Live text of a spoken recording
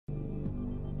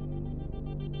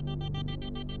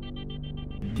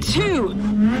2,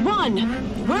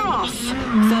 1, we're off.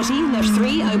 30, left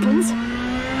 3, opens.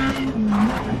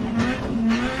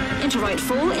 Into right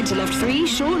 4, into left 3,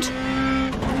 short.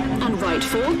 And right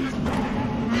 4.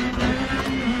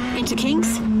 Into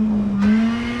kinks.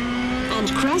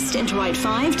 And crest, into right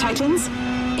 5, tightens.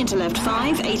 Into left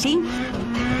 5, 80.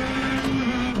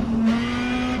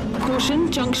 Caution,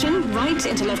 junction, right,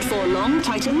 into left 4, long,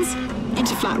 tightens.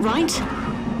 Into flat right.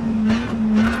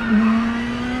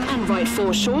 And right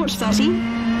 4, short, 30.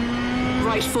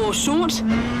 Right 4, short.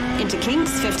 Into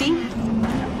kinks, 50.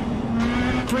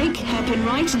 Brake, hairpin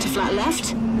right, into flat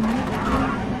left.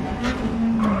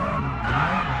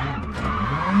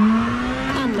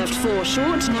 And left 4,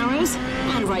 short, narrows.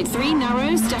 And right 3,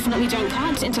 narrows, definitely don't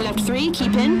cut. Into left 3,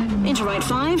 keep in. Into right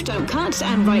 5, don't cut.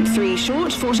 And right 3,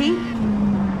 short, 40.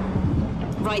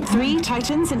 Right 3,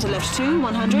 tightens. Into left 2,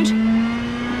 100.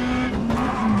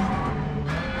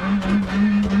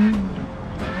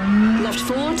 Left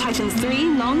 4, tightens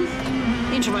 3, long.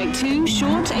 Into right 2,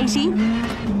 short, 80.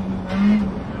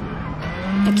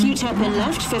 Acute hairpin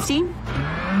left, 50.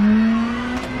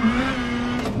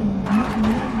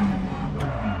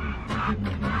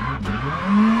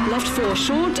 Left 4,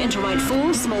 short, into right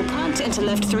 4, small cut, into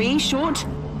left 3, short.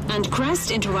 And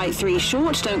crest, into right 3,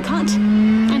 short, don't cut.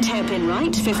 And hairpin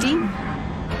right, 50.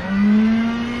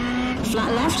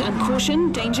 Flat left and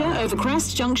caution, danger, over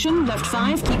crest, junction, left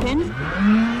 5, keep in.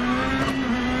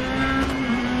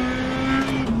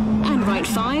 And right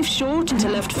 5, short, into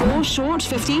left 4, short,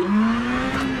 50.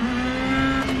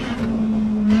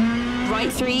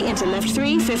 Right 3, into left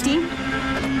 3, 50.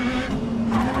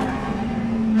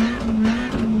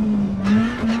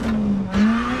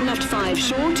 Left 5,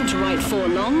 short, into right 4,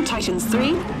 long, tightens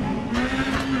 3.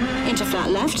 Into flat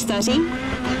left, 30.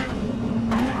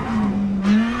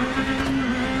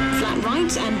 Flat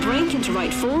right and brake into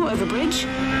right 4, over bridge.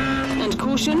 And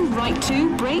caution, right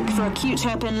 2, brake for acute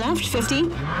hairpin left, 50.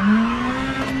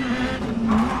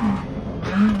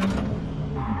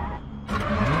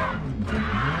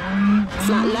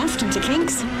 Flat left into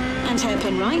kinks. And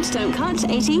hairpin right, don't cut,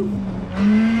 80.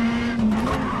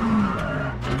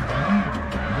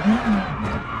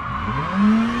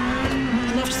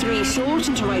 Left 3, short,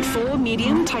 into right 4,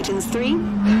 medium, tightens 3.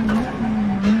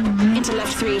 Into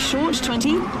left 3, short,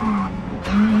 20.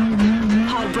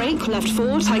 Hard brake, left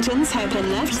 4, tightens,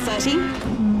 hairpin left, 30.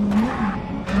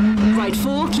 Right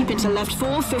 4, keep into left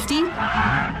 4, 50.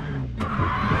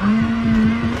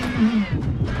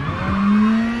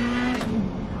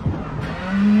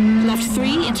 Left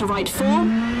 3, into right 4.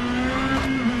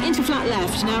 Into flat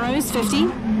left, narrows, 50.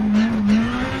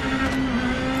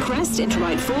 Crest, into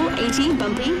right 4, 80,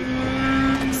 bumpy.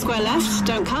 Square left,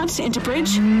 don't cut, into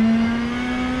bridge.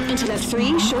 Into left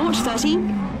 3, short, 30.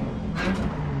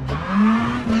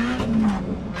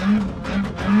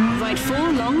 Right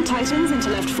 4, long, tightens, into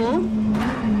left 4.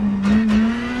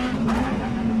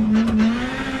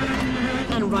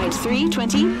 And right 3,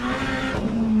 20.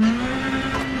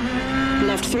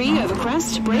 Left 3, over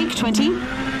crest, brake, 20.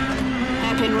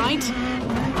 Hairpin right.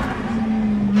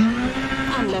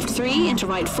 And left 3, into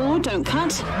right 4, don't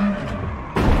cut.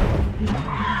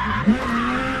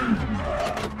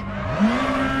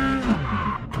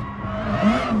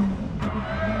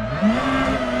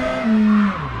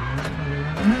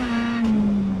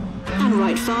 And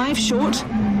right 5, short.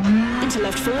 Into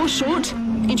left 4, short.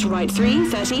 Into right 3,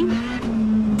 30.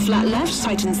 Flat left,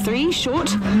 tightens 3,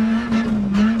 short.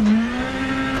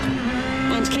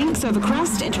 And kinks over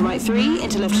crest, into right 3,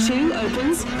 into left 2,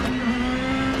 opens.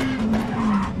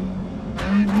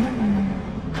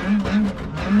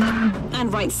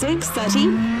 And right 6,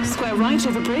 30. Square right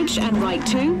over bridge and right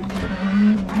 2.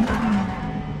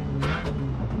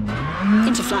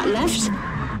 Into flat left.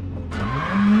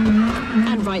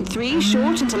 And right 3,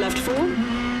 short, into left 4.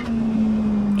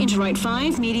 Into right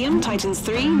 5, medium, tightens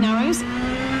 3, narrows.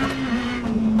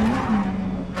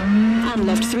 And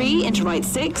left 3, into right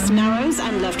 6, narrows,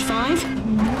 and left 5.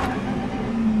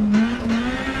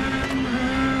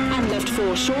 And left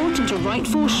 4, short, into right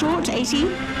 4, short, 80.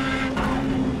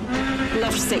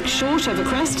 Left 6, short, over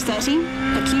crest, 30.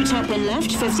 Acute hairpin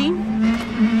left, 50.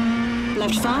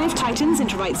 Left 5, tightens,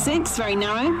 into right 6, very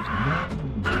narrow.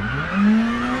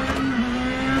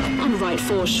 And right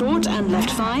 4, short, and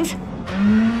left 5.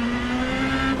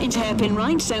 Into hairpin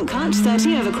right, don't cut,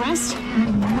 30, over crest.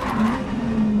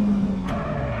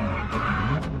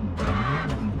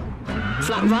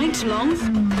 Flat right, long.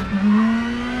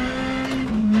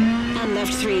 And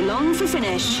left 3, long for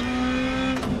finish.